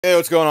Hey,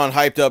 what's going on,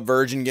 hyped up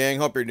Virgin Gang?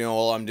 Hope you're doing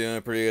well. I'm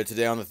doing pretty good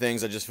today. On the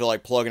things I just feel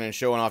like plugging and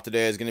showing off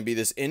today is going to be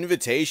this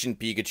Invitation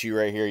Pikachu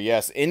right here.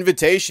 Yes,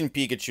 Invitation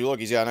Pikachu. Look,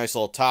 he's got a nice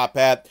little top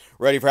hat,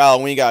 ready for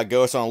Halloween. Got a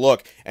ghost on.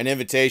 Look, an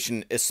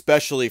invitation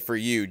especially for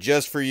you,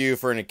 just for you,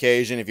 for an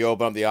occasion. If you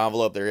open up the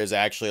envelope, there is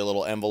actually a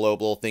little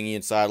envelope, little thingy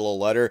inside, a little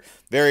letter.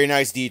 Very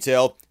nice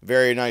detail,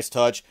 very nice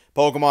touch.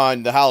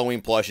 Pokemon, the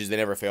Halloween plushies, they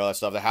never fail that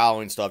stuff. The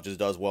Halloween stuff just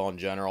does well in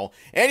general.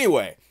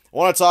 Anyway, I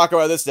want to talk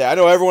about this today. I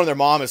know everyone and their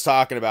mom is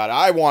talking about it.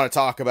 I want to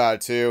talk about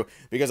it too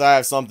because I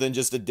have something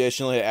just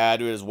additionally to add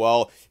to it as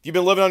well. If you've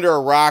been living under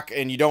a rock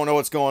and you don't know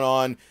what's going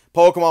on,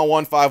 Pokemon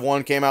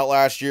 151 came out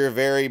last year.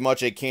 Very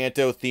much a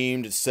Kanto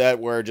themed set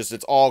where just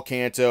it's all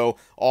Kanto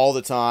all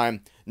the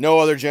time. No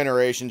other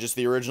generation, just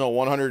the original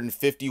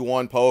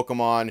 151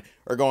 Pokemon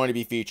are going to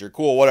be featured.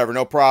 Cool, whatever,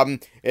 no problem.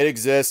 It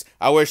exists.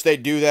 I wish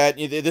they'd do that.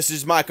 This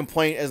is my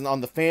complaint as on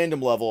the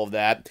fandom level of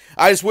that.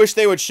 I just wish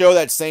they would show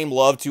that same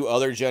love to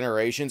other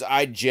generations.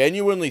 I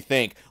genuinely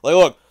think, like,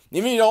 look,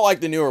 even if you don't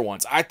like the newer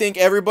ones, I think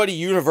everybody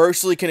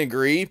universally can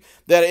agree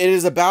that it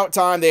is about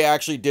time they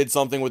actually did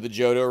something with the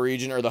Johto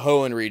region or the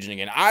Hoenn region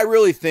again. I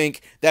really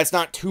think that's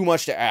not too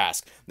much to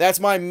ask. That's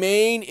my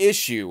main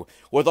issue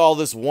with all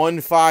this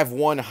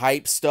 151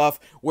 hype stuff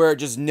where it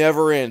just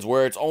never ends,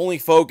 where it's only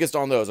focused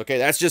on those. Okay,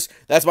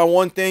 that's my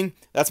one thing.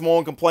 That's my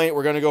one complaint.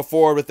 We're going to go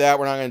forward with that.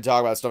 We're not going to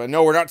talk about stuff. And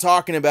no, we're not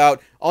talking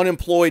about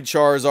unemployed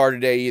Charizard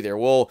today either.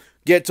 We'll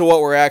get to what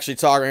we're actually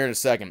talking here in a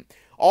second.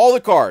 All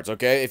the cards,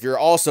 okay, if you're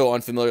also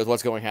unfamiliar with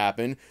what's going to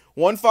happen,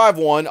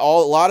 151, a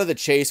lot of the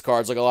chase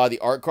cards, like a lot of the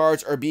art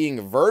cards, are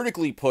being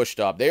vertically pushed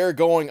up. They are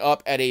going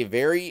up at a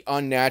very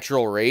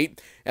unnatural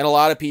rate, and a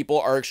lot of people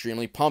are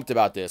extremely pumped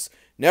about this.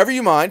 Never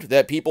you mind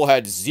that people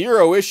had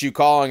zero issue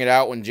calling it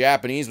out when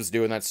Japanese was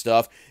doing that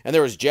stuff, and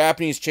there was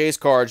Japanese chase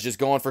cards just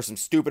going for some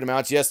stupid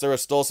amounts. Yes, there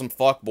was still some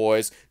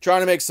fuckboys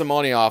trying to make some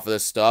money off of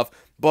this stuff,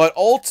 but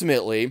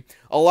ultimately,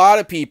 a lot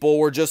of people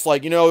were just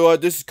like, you know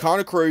what, this is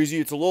kind of crazy,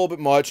 it's a little bit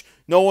much.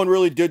 No one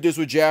really did this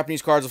with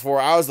Japanese cards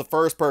before. I was the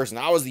first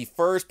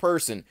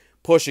person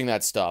pushing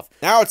that stuff.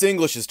 Now it's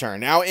English's turn.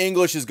 Now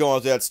English is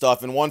going through that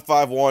stuff, and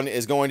 151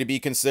 is going to be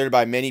considered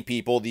by many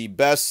people the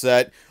best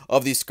set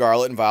of the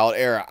Scarlet and Violet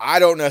era. I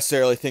don't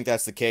necessarily think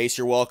that's the case.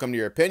 You're welcome to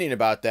your opinion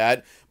about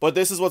that, but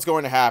this is what's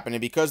going to happen,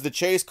 and because the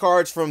chase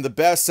cards from the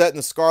best set in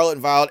the Scarlet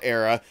and Violet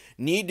era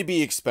need to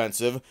be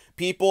expensive,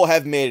 people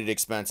have made it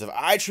expensive.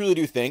 I truly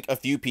do think a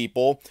few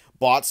people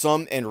bought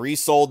some and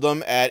resold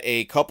them at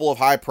a couple of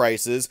high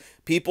prices.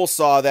 People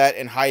saw that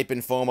and hype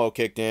and FOMO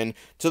kicked in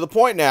to the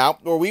point now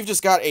where we've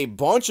just got a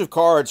bunch of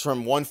cards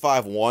from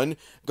 151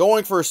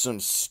 going for some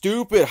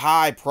stupid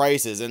high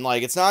prices. And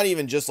like, it's not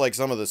even just like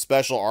some of the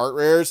special art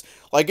rares.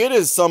 Like, it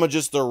is some of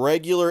just the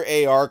regular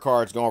AR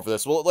cards going for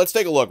this. Well, let's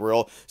take a look,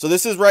 real. So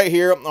this is right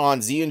here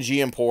on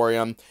Z&G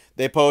Emporium.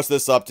 They post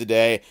this up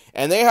today,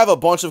 and they have a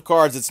bunch of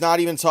cards. It's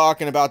not even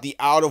talking about the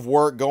out of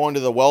work going to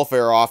the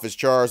welfare office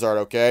Charizard,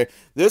 okay?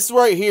 This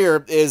right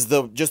here is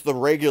just the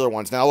regular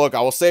ones. Now, look, I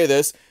will say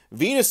this.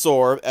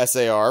 Venusaur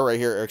SAR right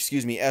here, or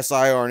excuse me,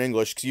 SIR in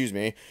English, excuse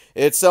me.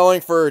 It's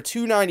selling for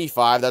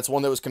 $295. That's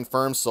one that was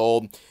confirmed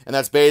sold, and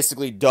that's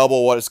basically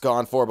double what it's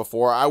gone for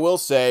before. I will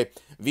say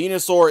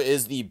Venusaur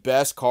is the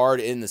best card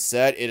in the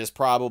set. It is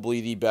probably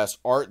the best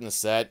art in the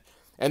set.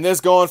 And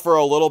this going for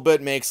a little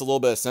bit makes a little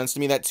bit of sense to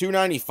me. That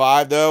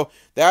 $295, though,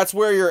 that's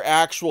where your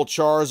actual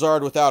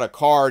Charizard without a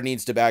card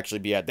needs to actually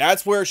be at.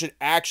 That's where it should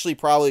actually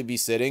probably be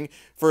sitting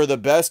for the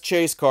best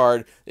chase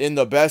card in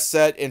the best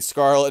set in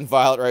Scarlet and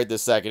Violet right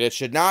this second. It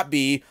should not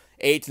be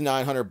 $800 to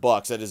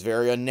 $900. That is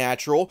very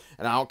unnatural,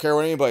 and I don't care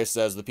what anybody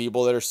says. The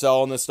people that are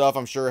selling this stuff,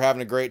 I'm sure, are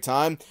having a great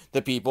time.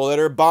 The people that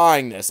are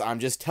buying this, I'm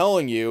just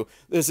telling you,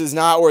 this is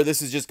not where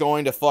this is just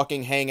going to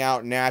fucking hang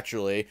out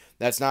naturally.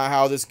 That's not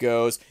how this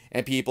goes,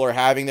 and people are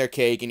having their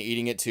cake and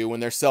eating it too when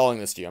they're selling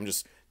this to you. I'm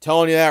just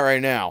telling you that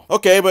right now.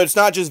 Okay, but it's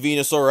not just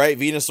Venusaur, right?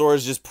 Venusaur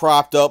is just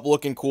propped up,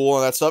 looking cool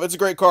and that stuff. It's a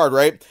great card,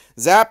 right?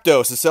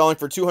 Zapdos is selling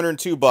for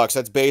 $202.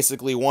 That's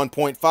basically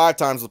 1.5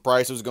 times the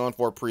price it was going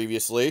for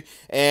previously.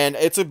 And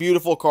it's a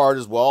beautiful card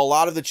as well. A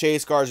lot of the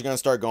chase cards are going to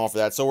start going for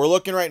that. So we're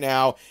looking right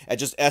now at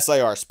just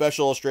SIR,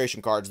 Special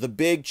Illustration cards, the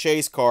big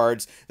chase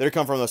cards that are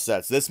coming from those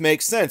sets. This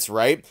makes sense,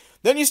 right?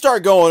 Then you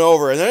start going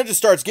over, and then it just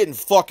starts getting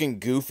fucking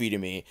goofy to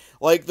me.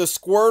 Like, the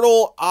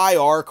Squirtle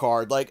IR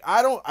card, like,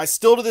 I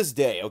still to this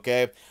day,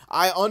 okay,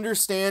 I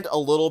understand a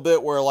little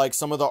bit where, like,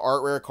 some of the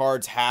art rare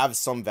cards have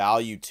some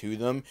value to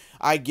them.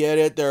 I get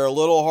it, they're a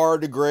little hard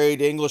to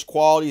grade, English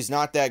quality is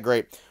not that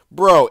great.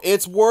 Bro,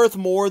 it's worth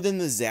more than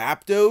the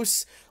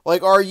Zapdos.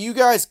 Like, are you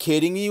guys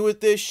kidding me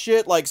with this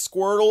shit? Like,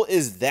 Squirtle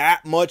is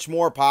that much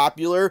more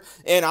popular,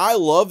 and I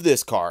love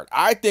this card.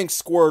 I think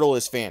Squirtle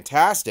is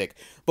fantastic.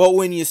 But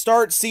when you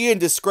start seeing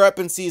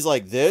discrepancies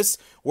like this,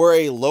 where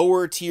a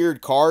lower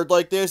tiered card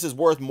like this is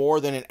worth more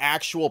than an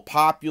actual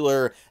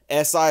popular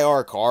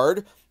SIR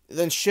card,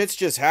 then shit's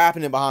just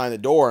happening behind the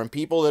door, and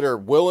people that are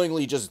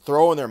willingly just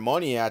throwing their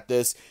money at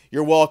this,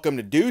 you're welcome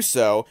to do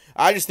so.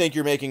 I just think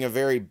you're making a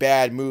very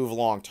bad move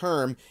long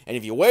term, and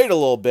if you wait a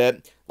little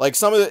bit, Like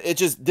some of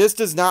the, this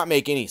does not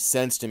make any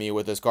sense to me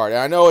with this card.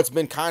 And I know it's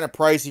been kind of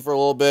pricey for a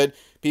little bit.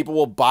 People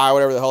will buy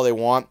whatever the hell they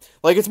want.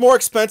 Like, it's more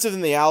expensive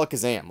than the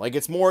Alakazam. Like,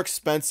 it's more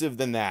expensive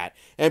than that.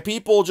 And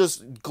people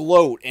just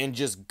gloat and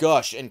just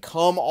gush and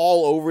come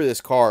all over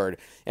this card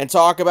and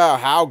talk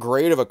about how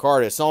great of a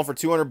card it is. Selling for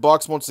 200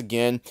 bucks once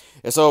again.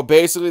 And so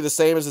basically the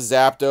same as the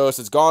Zapdos.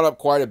 It's gone up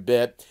quite a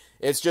bit.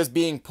 It's just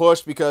being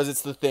pushed because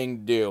it's the thing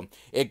to do.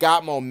 It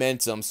got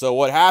momentum. So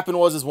what happened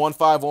was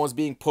 151 was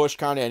being pushed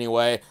kind of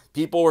anyway.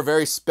 People were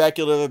very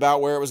speculative about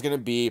where it was going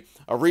to be.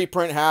 A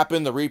reprint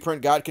happened. The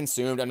reprint got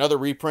consumed. Another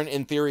reprint,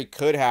 in theory,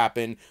 could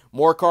happen.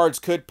 More cards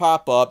could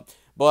pop up.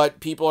 But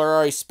people are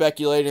already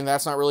speculating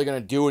that's not really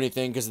going to do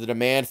anything because the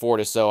demand for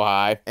it is so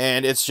high.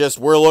 And it's just,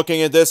 we're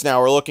looking at this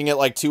now. We're looking at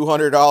like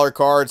 $200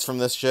 cards from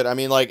this shit. I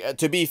mean, like,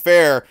 to be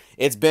fair,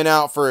 it's been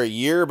out for a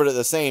year, but at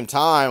the same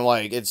time,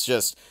 like, it's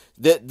just...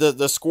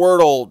 The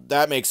Squirtle,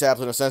 that makes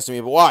absolutely no sense to me.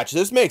 But watch,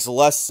 this makes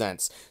less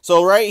sense.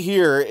 So right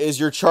here is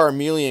your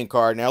Charmeleon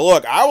card. Now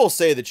look, I will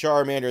say the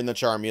Charmander and the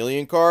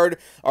Charmeleon card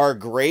are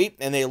great,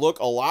 and they look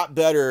a lot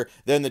better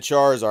than the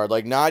Charizard.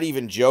 Like, not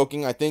even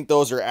joking. I think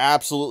those are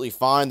absolutely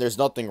fine. There's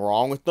nothing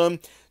wrong with them.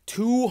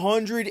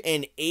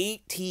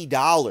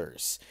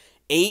 $280.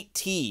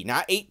 80,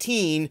 not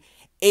 18,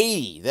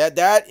 80.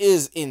 That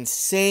is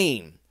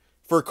insane.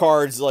 For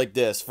cards like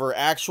this, for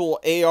actual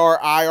AR,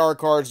 IR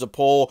cards to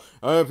pull.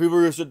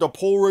 People just said the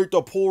pull rate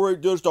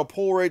this, the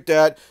pull rate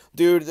that.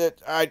 Dude,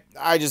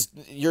 I just,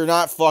 you're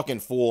not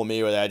fucking fooling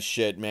me with that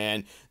shit,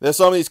 man.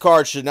 Some of these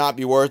cards should not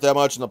be worth that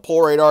much, and the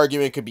pull rate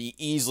argument could be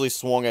easily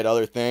swung at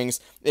other things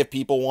if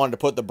people wanted to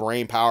put the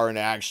brain power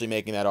into actually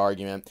making that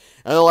argument.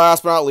 And then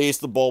last but not least,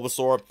 the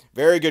Bulbasaur.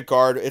 Very good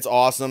card. It's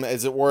awesome.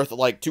 Is it worth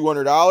like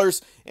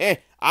 $200?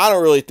 I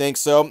don't really think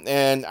so,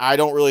 and I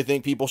don't really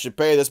think people should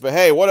pay this, but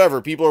hey,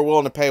 whatever. People are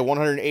willing to pay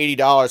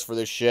 $180 for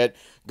this shit.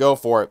 Go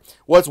for it.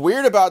 What's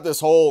weird about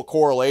this whole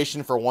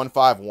correlation for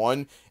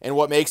 151, and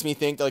what makes me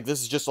think like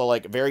this is just a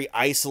like very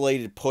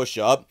isolated push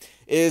up,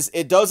 is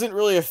it doesn't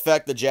really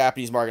affect the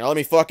Japanese market. Now, let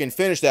me fucking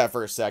finish that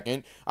for a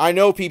second. I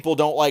know people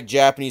don't like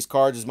Japanese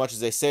cards as much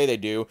as they say they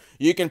do.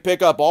 You can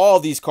pick up all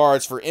of these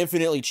cards for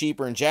infinitely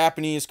cheaper in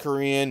Japanese,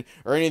 Korean,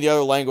 or any of the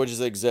other languages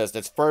that exist.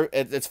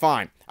 It's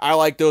fine. I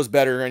like those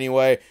better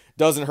anyway.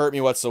 Doesn't hurt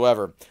me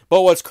whatsoever.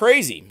 But what's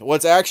crazy,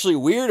 what's actually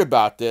weird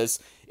about this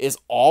is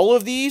all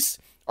of these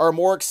are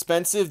more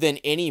expensive than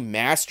any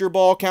Master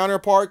Ball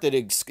counterpart that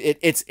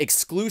it's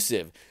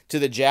exclusive to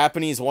the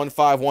Japanese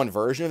 151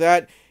 version of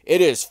that.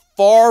 It is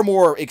far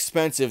more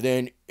expensive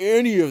than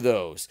any of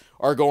those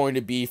are going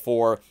to be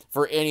for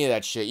any of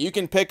that shit. You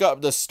can pick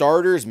up the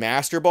starters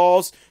Master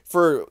Balls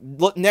for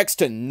next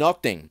to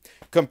nothing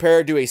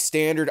compared to a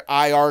standard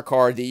IR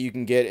card that you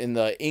can get in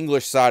the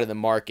English side of the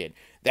market.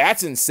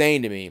 That's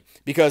insane to me,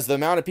 because the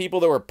amount of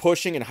people that were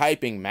pushing and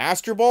hyping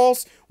Master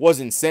Balls was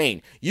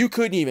insane. You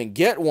couldn't even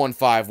get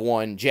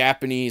 151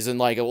 Japanese in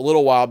like a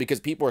little while because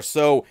people are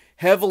so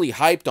heavily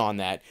hyped on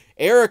that.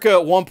 Erica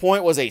at one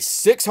point was a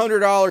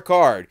 $600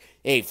 card,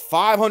 a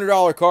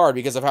 $500 card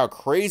because of how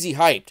crazy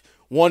hyped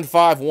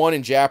 151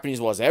 in Japanese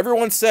was.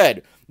 Everyone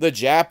said the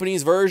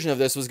Japanese version of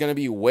this was going to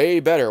be way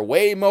better,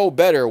 way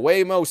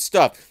more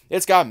stuff.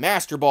 It's got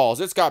Master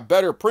Balls, it's got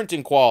better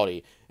printing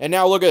quality. And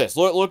now look at this.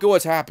 Look at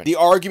what's happened. The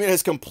argument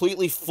has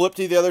completely flipped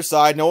to the other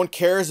side. No one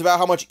cares about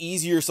how much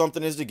easier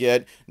something is to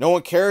get. No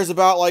one cares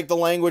about, like, the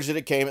language that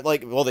it came in.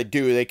 Like, well, they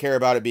do. They care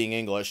about it being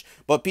English.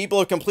 But people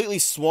have completely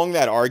swung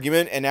that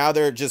argument, and now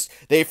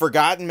they've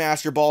forgotten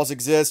Master Balls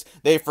exist.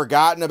 They've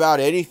forgotten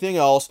about anything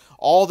else.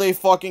 All they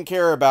fucking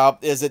care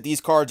about is that these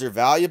cards are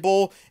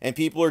valuable, and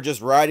people are just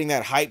riding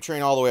that hype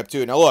train all the way up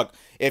to it. Now, look.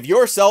 If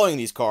you're selling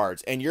these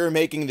cards and you're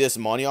making this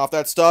money off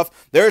that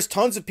stuff, there's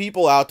tons of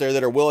people out there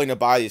that are willing to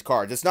buy these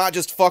cards. It's not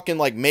just fucking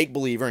like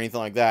make-believe or anything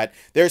like that.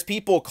 There's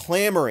people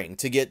clamoring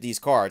to get these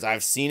cards.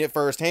 I've seen it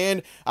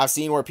firsthand. I've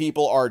seen where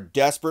people are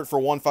desperate for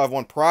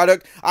 151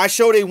 product. I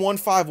showed a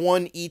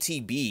 151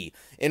 ETB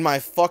in my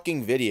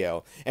fucking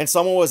video, and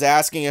someone was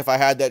asking if I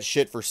had that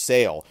shit for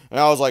sale,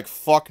 and I was like,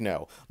 fuck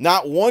no.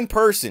 Not one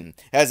person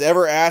has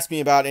ever asked me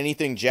about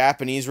anything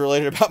Japanese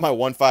related about my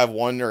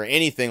 151 or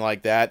anything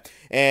like that,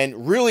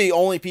 and really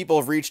only people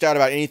have reached out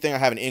about anything I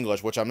have in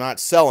English, which I'm not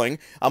selling.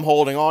 I'm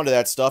holding on to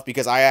that stuff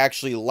because I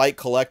actually like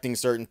collecting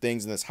certain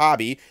things in this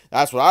hobby.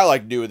 That's what I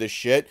like to do with this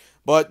shit.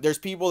 But there's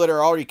people that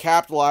are already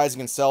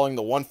capitalizing and selling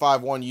the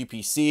 151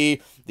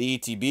 UPC, the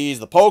ETBs,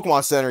 the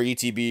Pokemon Center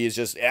ETB is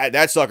just,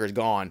 that sucker's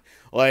gone.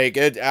 Like,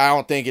 I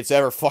don't think it's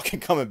ever fucking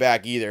coming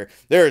back either.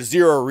 There is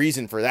zero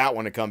reason for that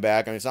one to come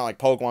back. I mean, it's not like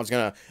Pokemon's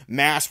going to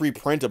mass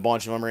reprint a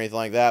bunch of them or anything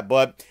like that.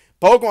 But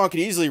Pokemon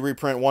could easily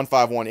reprint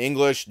 151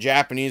 English,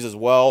 Japanese as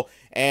well.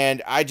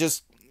 And I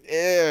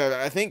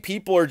think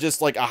people are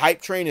just like, a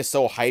hype train is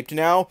so hyped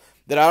now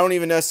that I don't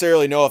even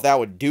necessarily know if that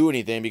would do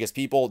anything, because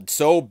people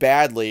so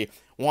badly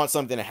want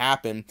something to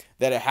happen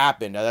that it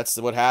happened. Now, that's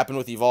what happened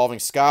with Evolving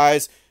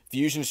Skies.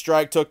 Fusion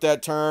Strike took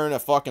that turn, a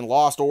fucking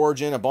Lost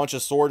Origin, a bunch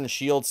of Sword and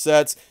Shield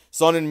sets.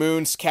 Sun and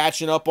Moon's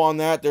catching up on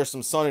that. There's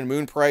some Sun and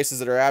Moon prices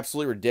that are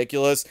absolutely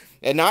ridiculous.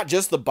 And not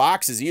just the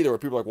boxes either, where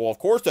people are like, well, of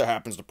course that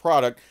happens to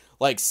product.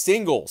 Like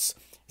singles,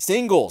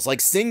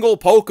 like single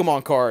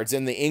Pokemon cards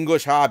in the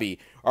English hobby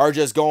are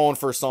just going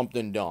for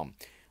something dumb.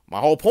 My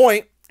whole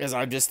point is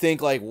I just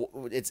think like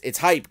it's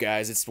hype,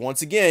 guys. It's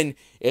once again,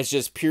 it's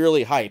just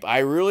purely hype. I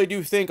really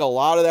do think a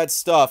lot of that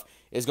stuff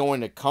is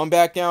going to come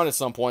back down at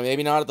some point.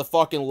 Maybe not at the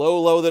fucking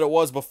low that it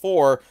was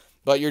before,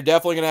 but you're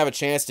definitely going to have a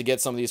chance to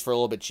get some of these for a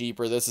little bit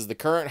cheaper. This is the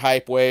current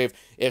hype wave.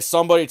 If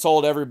somebody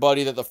told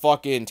everybody that the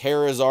fucking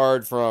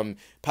Terrazard from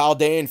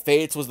Paldean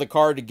Fates was the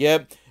card to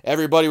get,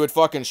 everybody would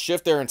fucking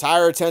shift their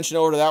entire attention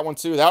over to that one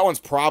too. That one's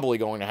probably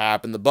going to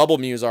happen. The Bubble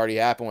Muse already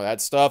happened with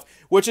that stuff,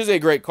 which is a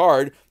great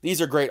card.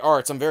 These are great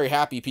arts. I'm very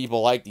happy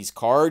people like these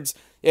cards.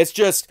 It's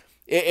just,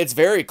 it's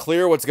very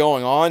clear what's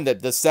going on,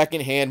 that the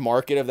secondhand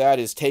market of that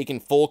is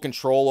taking full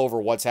control over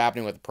what's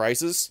happening with the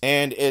prices.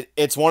 And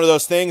it's one of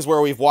those things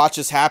where we've watched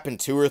this happen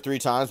 2 or 3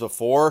 times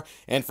before.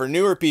 And for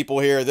newer people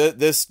here,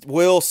 this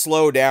will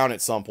slow down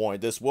at some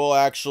point. This will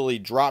actually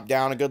drop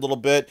down a good little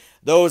bit.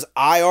 Those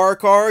IR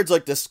cards,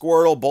 like the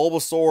Squirtle,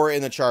 Bulbasaur,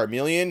 and the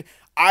Charmeleon,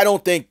 I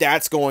don't think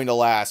that's going to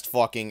last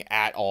fucking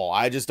at all.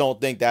 I just don't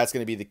think that's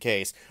going to be the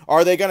case.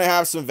 Are they going to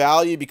have some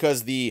value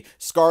because the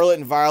Scarlet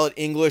and Violet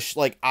English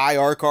like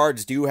IR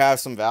cards do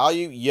have some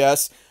value?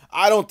 Yes.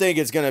 I don't think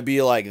it's going to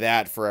be like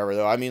that forever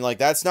though. I mean, like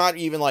that's not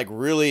even like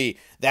really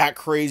that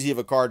crazy of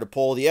a card to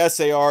pull. The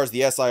SARs,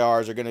 the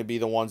SIRs are going to be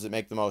the ones that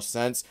make the most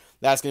sense.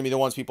 That's going to be the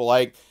ones people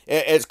like.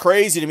 It's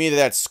crazy to me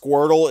that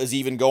Squirtle is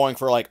even going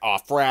for like a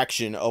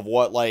fraction of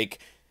what like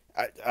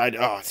I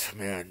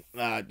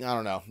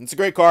don't know. It's a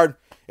great card.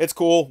 It's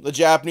cool. The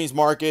Japanese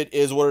market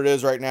is what it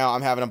is right now.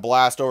 I'm having a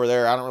blast over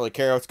there. I don't really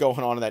care what's going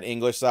on in that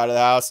English side of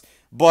the house.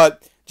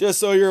 But just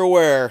so you're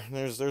aware,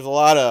 there's a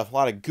lot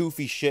of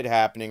goofy shit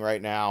happening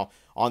right now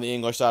on the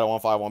English side of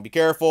 151. Be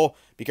careful.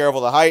 Be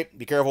careful of the hype.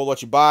 Be careful of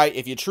what you buy.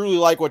 If you truly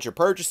like what you're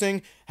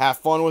purchasing, have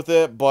fun with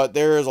it. But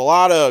there's a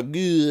lot of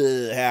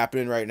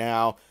happening right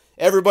now.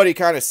 Everybody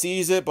kind of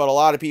sees it, but a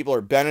lot of people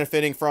are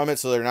benefiting from it,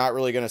 so they're not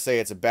really going to say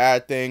it's a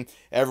bad thing.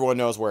 Everyone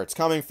knows where it's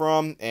coming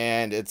from,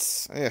 and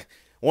it's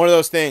one of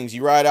those things.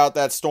 You ride out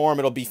that storm,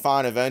 it'll be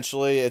fine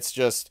eventually. It's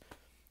just,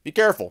 be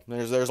careful.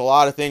 There's a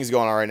lot of things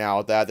going on right now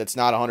with that's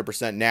not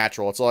 100%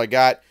 natural. That's all I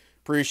got.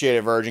 Appreciate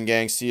it, Virgin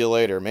Gang. See you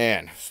later.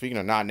 Man, speaking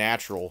of not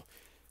natural,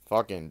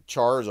 fucking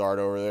Charizard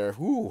over there.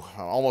 Whew,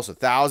 almost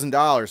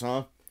 $1,000,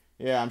 huh?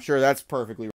 Yeah, I'm sure that's perfectly